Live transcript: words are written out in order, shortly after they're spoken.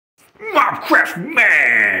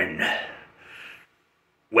MobCraftMan!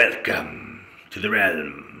 Welcome to the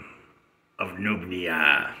realm of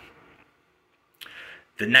Noobnia.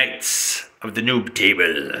 The knights of the Noob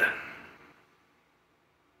table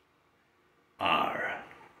are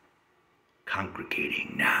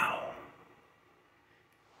congregating now.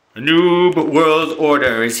 The Noob World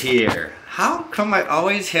Order is here. How come I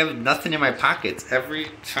always have nothing in my pockets every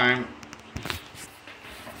time?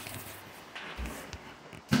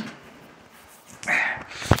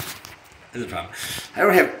 This is a problem. I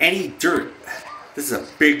don't have any dirt. This is a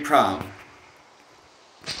big problem.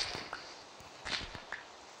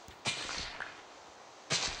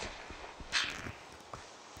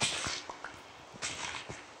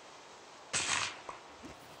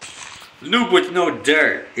 Noob with no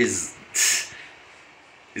dirt is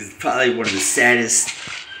probably one of the saddest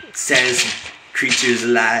creatures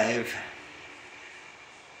alive.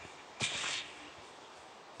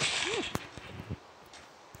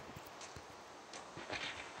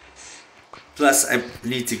 Plus, I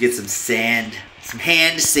need to get some sand, some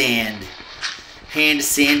hand sanitizer.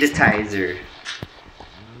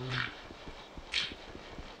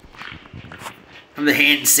 From the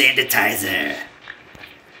hand sanitizer.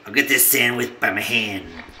 I'll get this sand with by my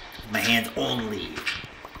hands only.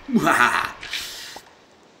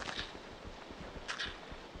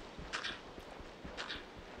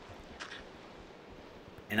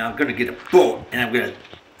 And I'm gonna get a boat and I'm gonna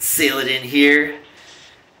sail it in here.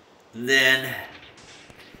 And then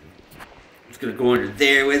I'm just gonna go under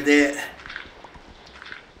there with it.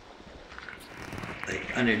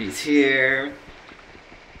 Like underneath here.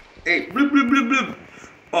 Hey, bloop, bloop, bloop, bloop.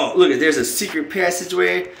 Oh, look, there's a secret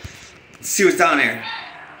passageway. Let's see what's down there.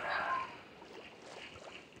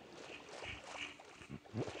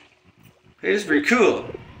 Hey, this is pretty cool.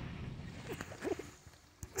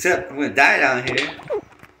 Except I'm gonna die down here.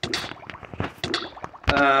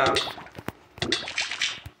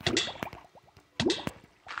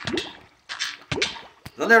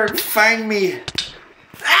 They'll never find me.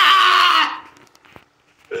 Ah!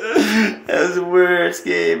 That was the worst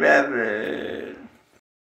game ever.